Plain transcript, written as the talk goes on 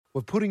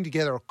We're putting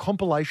together a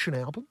compilation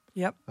album.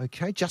 Yep.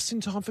 Okay, just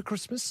in time for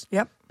Christmas.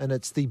 Yep. And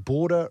it's the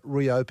Border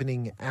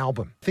Reopening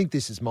album. I think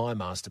this is my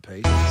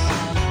masterpiece.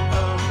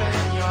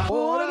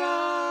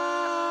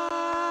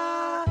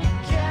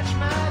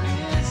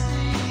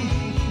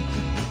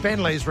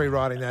 Ben Lee's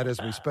rewriting that as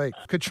we speak.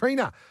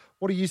 Katrina,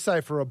 what do you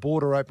say for a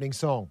border opening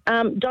song?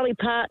 Dolly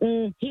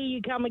Parton, Here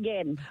You Come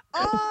Again.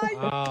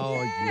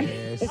 Oh,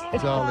 yes.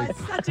 Dolly.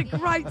 It's such a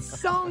great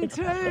song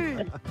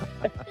too.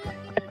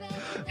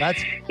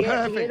 That's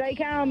Yeah, perfect. here they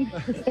come.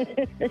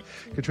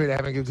 Katrina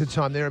having a good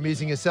time there,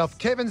 amusing herself.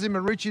 Kevin's in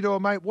Maroochydore,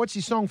 mate. What's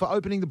your song for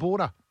opening the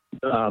border?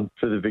 For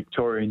the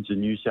Victorians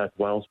and New South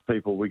Wales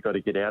people, we got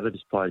to get out of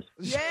this place.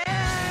 Yes.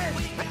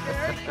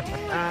 Very good.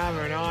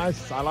 Very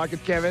nice. I like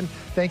it, Kevin.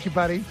 Thank you,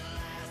 buddy.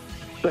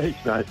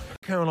 Thanks, mate.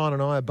 Caroline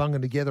and I are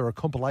bunging together a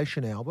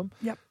compilation album.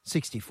 Yep.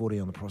 60-40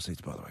 on the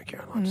proceeds, by the way,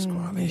 Caroline. Just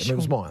quietly. yeah, I mean, sure. it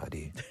was my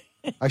idea.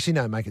 Actually,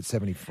 no, make it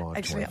 75.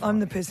 Actually, 25. I'm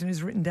the person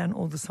who's written down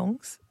all the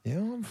songs.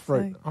 Yeah,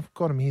 I've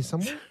got them here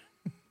somewhere.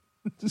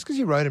 Just because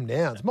you wrote them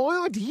down. It's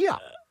my idea.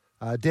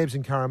 Debs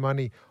and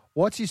Curramundi,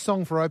 what's your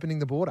song for opening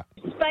the border?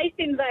 Space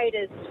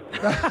Invaders.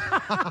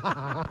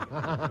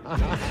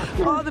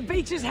 Oh, the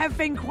beaches have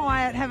been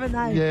quiet, haven't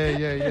they?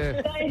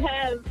 Yeah. They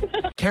have.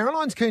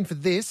 Caroline's keen for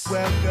this.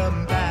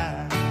 Welcome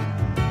back,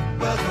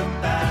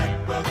 welcome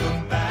back,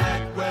 welcome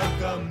back,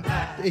 welcome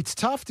back. It's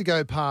tough to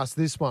go past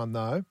this one,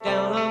 though.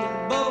 Down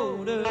on the border.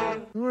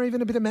 Or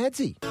even a bit of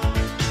Madsy.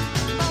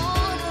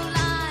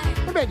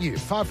 What about you?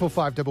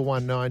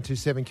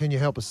 545-11927. Can you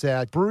help us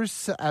out?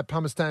 Bruce at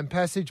Palmerston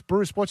Passage.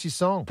 Bruce, what's your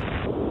song?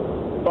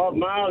 Bob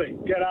Marley,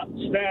 get up,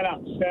 stand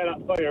up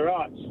for your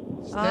rights.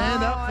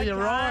 Stand up for your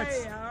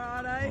rights. All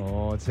right, eh?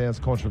 Oh, it sounds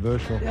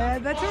controversial. Yeah,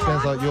 that's all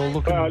Sounds right. like you're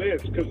looking... Well, it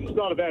is, because it's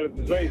not about a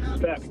disease,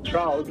 it's about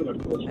control, isn't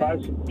it? Let's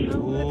face it.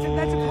 Oh,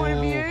 that's a point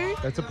of view.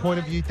 That's a point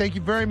of view. Thank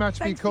you very much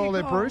Thanks for your call for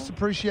your there, call. Bruce.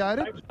 Appreciate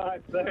it.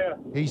 Thanks, mate. See ya.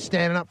 He's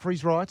standing up for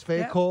his rights. Fair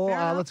Yep, call. fair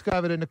enough. Let's go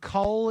over to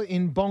Nicole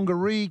in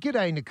Bongaree.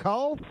 G'day,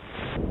 Nicole.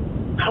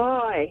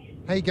 Hi.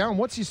 How you going?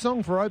 What's your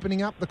song for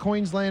opening up the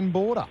Queensland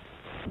border?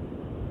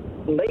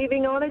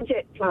 Leaving on a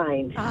jet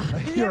plane.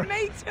 Yeah,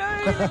 me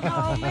too,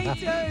 Nicole, me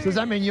too. So does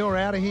that mean you're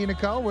out of here,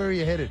 Nicole? Where are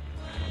you headed?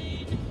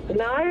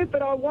 No,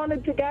 but I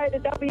wanted to go to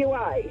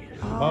WA.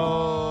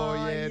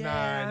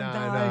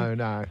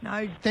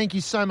 No. Thank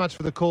you so much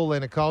for the call there,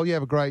 Nicole. You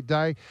have a great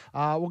day.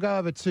 We'll go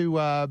over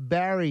to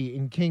Barry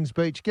in Kings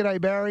Beach. G'day,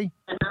 Barry.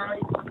 There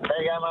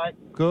you go, mate.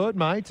 Good,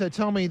 mate. So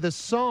tell me the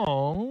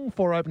song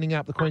for opening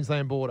up the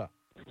Queensland border.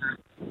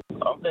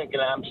 I'm thinking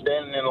I'm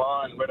standing in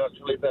line, Red Hot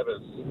Chili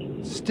Peppers.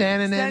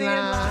 Standing in Standing in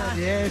line. line.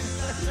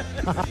 Yes.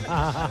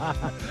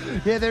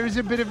 Yeah, there is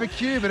a bit of a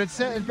queue, but it's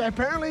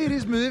apparently it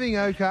is moving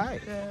okay.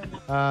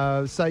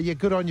 So,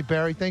 good on you,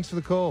 Barry. Thanks for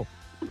the call.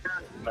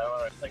 No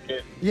worries, thank you.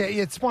 Yeah,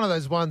 it's one of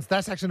those ones.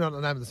 That's actually not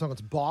the name of the song. It's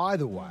By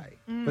the Way.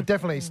 But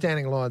definitely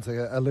Standing in Line's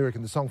a lyric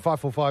in the song.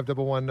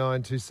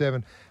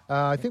 545-11927.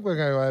 I think we're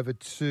going to go over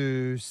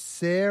to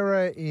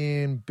Sarah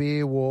in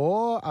Beer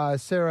War.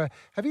 Sarah,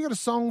 have you got a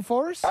song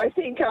for us? I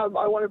think I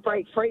Want to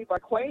Break Free by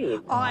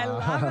Queen. I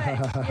love it.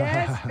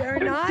 Yes, very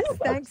nice.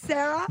 Thanks,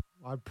 Sarah.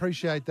 I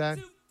appreciate that.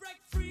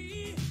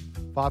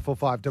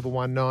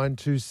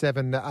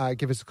 545-11927.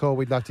 Give us a call.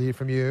 We'd love to hear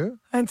from you.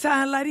 And so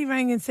a lady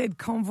rang and said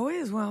Convoy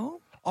as well.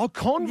 Oh,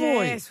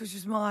 Convoy. Yes, which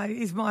is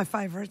my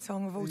favourite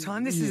song of all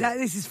time. This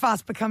is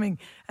fast becoming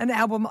an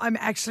album I'm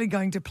actually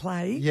going to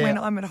play when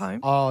I'm at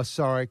home. Oh,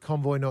 sorry.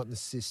 Convoy not in the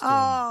system.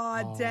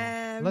 Oh,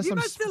 damn. Unless You I'm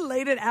must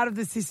delete it out of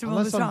the system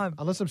all the time.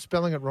 Unless I'm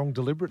spelling it wrong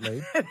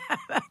deliberately.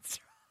 That's right.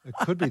 It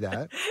could be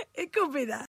that. It could be that.